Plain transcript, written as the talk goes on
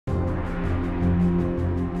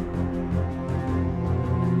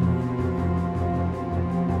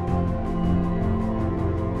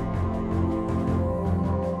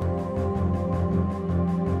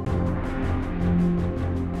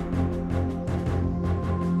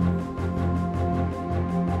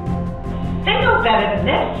know better than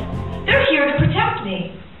this. They're here to protect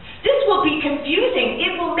me. This will be confusing.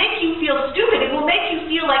 It will make you feel stupid. It will make you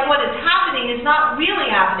feel like what is happening is not really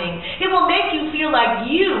happening. It will make you feel like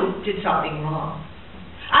you did something wrong.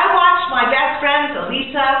 I watched my best friends,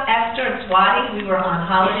 Elisa, Esther, and Swati. We were on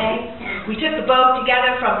holiday. We took the boat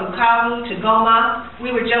together from Bukavu to Goma.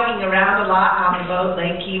 We were joking around a lot on the boat.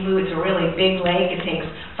 Lake Kivu is a really big lake. It takes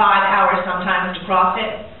 5 hours sometimes to cross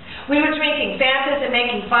it. We were drinking Fantas and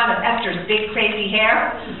making fun of Esther's big crazy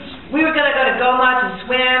hair. We were going to go to Goma to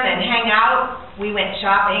swim and hang out. We went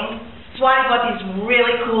shopping. Swati bought these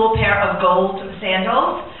really cool pair of gold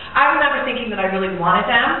sandals. I remember thinking that I really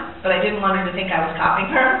wanted them, but I didn't want her to think I was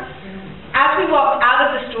copying her. As we walked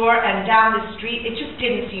out of the store and down the street, it just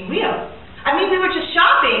didn't seem real. I mean, we were just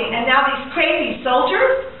shopping, and now these crazy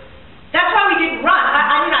soldiers? That's why we didn't run.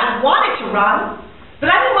 I mean, I wanted to run,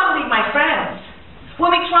 but I didn't want to leave my friends.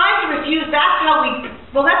 When we tried to refuse, that's how we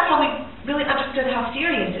really understood how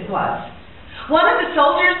serious it was. One of the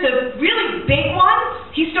soldiers, the really big one,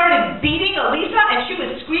 he started beating Elisa, and she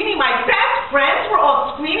was screaming. My best friends were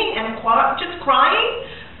all screaming and just crying.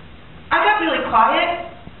 I got really quiet.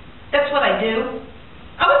 That's what I do.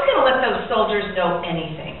 I wasn't going to let those soldiers know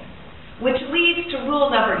anything. Which leads to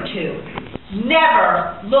rule number 2.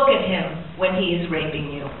 Never look at him when he is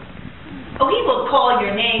raping you. Oh, he will call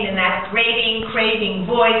your name in that grating, craving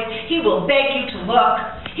voice. He will beg you to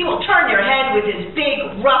look. He will turn your head with his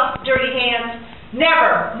big, rough, dirty hands.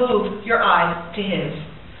 Never move your eyes to his.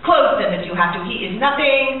 Close them if you have to. He is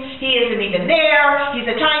nothing. He isn't even there. He's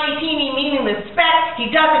a tiny, teeny, meaningless speck. He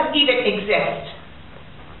doesn't even exist.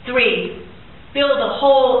 3. Build a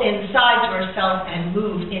hole inside yourself and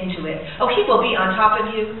move into it. Oh, he will be on top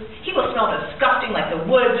of you. He will smell disgusting like the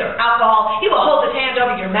woods or alcohol. He will hold his hand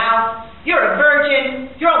over your mouth. You're a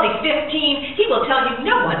virgin. You're only 15. He will tell you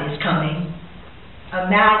no one is coming.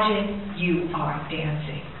 Imagine you are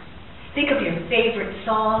dancing. Think of your favorite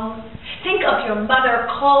song. Think of your mother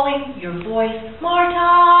calling your voice,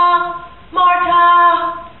 Marta,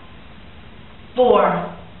 Marta.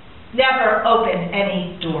 4. Never open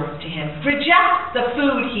any door to him. Reject the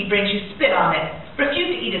food he brings you. Spit on it.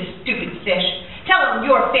 Refuse to eat a stupid fish. Tell him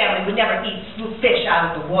your family would never eat fish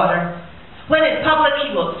out of the water. When in public,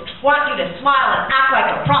 he will want you to smile and act like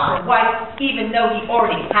a proper wife, even though he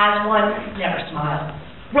already has one. Never smile.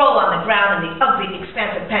 Roll on the ground in the ugly,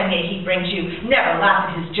 expensive pannier he brings you. Never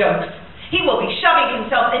laugh at his jokes. He will be shoving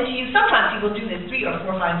himself into you. Sometimes he will do this 3 or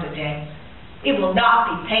 4 times a day. It will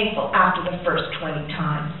not be painful after the first 20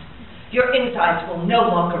 times. Your insides will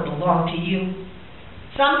no longer belong to you.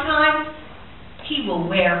 Sometimes he will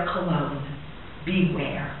wear cologne.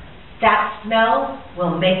 Beware. That smell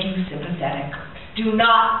will make you sympathetic. Do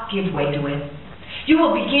not give way to it. You will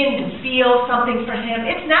begin to feel something for him.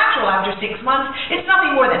 It's natural after 6 months. It's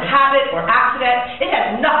nothing more than habit or accident. It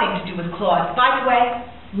has nothing to do with Claude. By the way,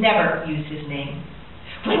 never use his name.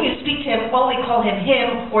 When you speak to him, only call him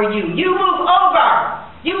or you. You move over.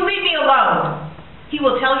 You leave me alone. He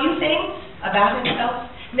will tell you things about himself.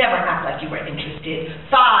 Never act like you were interested.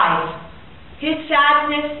 5. His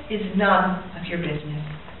sadness is none of your business.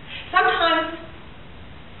 Sometimes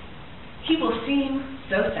he will seem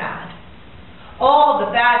so sad. All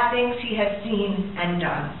the bad things he has seen and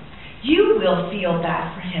done. You will feel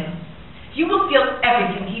bad for him. You will feel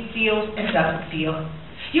everything he feels and doesn't feel.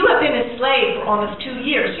 You have been a slave for almost 2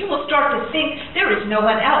 years. You will start to think there is no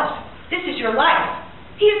one else. This is your life.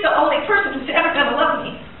 He is the only person who's ever going to love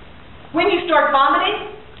me. When you start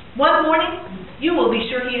vomiting, one morning, you will be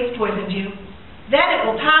sure he has poisoned you. Then it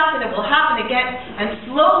will pass and it will happen again,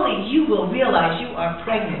 and slowly you will realize you are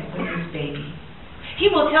pregnant with his baby.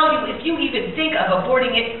 He will tell you if you even think of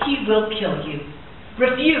aborting it, he will kill you.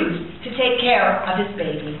 Refuse to take care of his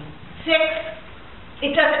baby. 6.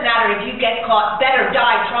 It doesn't matter if you get caught. Better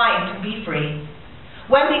die trying to be free.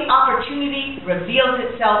 When the opportunity reveals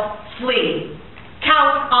itself, flee.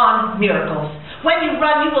 Count on miracles. When you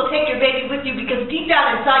run, you will take your baby with you because deep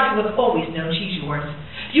down inside you have always known she's yours.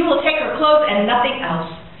 You will take her clothes and nothing else.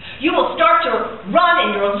 You will start to run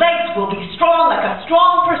and your legs will be strong like a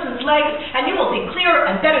strong person's legs, and you will think clearer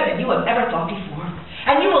and better than you have ever thought before.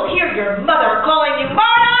 And you will hear your mother calling you,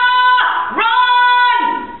 Marta! Run!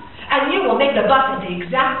 And you will make the bus at the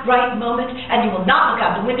exact right moment, and you will not look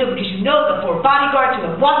out the window because you know the 4 bodyguards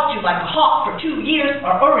who have watched you like a hawk for 2 years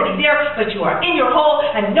are already there, but you are in your hole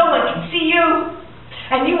and no one can see you.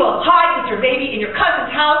 And you will hide with your baby in your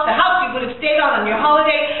cousin's house, the house you would have stayed on your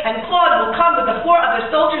holiday, and Claude will come with the 4 other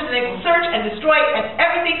soldiers, and they will search and destroy and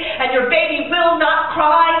everything, and your baby will not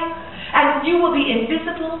cry, and you will be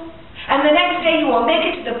invisible. And the next day you will make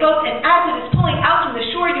it to the boat, and as it is pulling out from the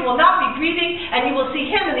shore, you will not be breathing, and you will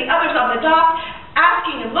see him and the others on the dock,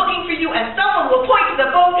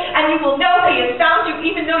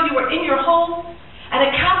 know you were in your home, and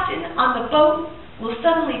a captain on the boat will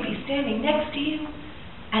suddenly be standing next to you,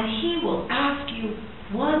 and he will ask you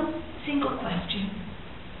one single question.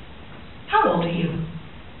 How old are you?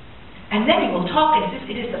 And then you will talk as if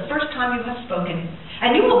it is the first time you have spoken,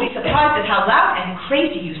 and you will be surprised at how loud and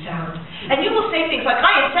crazy you sound. And you will say things like,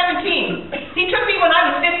 I am 17. He took me when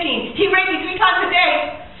I was 15. He raped me 3 times a day.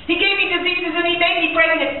 He gave me diseases and he made me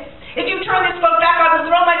pregnant. If you turn this boat back, I will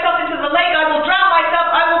throw myself into the lake. I will drown myself.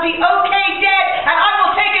 I will be okay dead, and I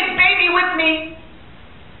will take his baby with me.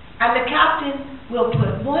 And the captain will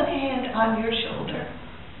put one hand on your shoulder,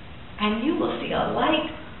 and you will see a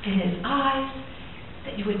light in his eyes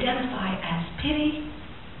that you identify as pity,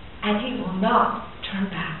 and he will not turn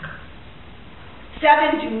back.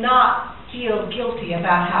 7, do not feel guilty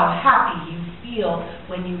about how happy you feel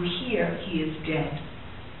when you hear he is dead.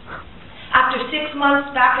 After 6 months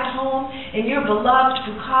back at home in your beloved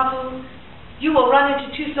Bukavu, you will run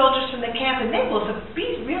into 2 soldiers from the camp, and they will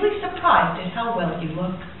be really surprised at how well you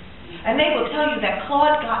look. And they will tell you that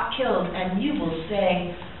Claude got killed, and you will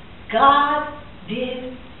say, God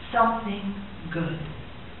did something good.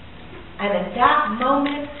 And at that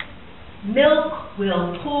moment, milk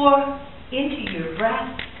will pour into your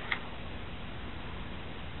breast,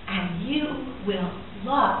 and you will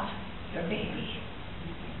love your baby.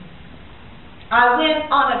 I went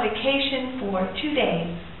on a vacation for 2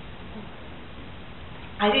 days.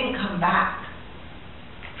 I didn't come back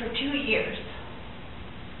for 2 years.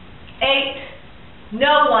 8,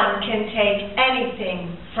 no one can take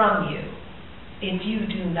anything from you if you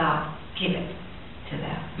do not give it.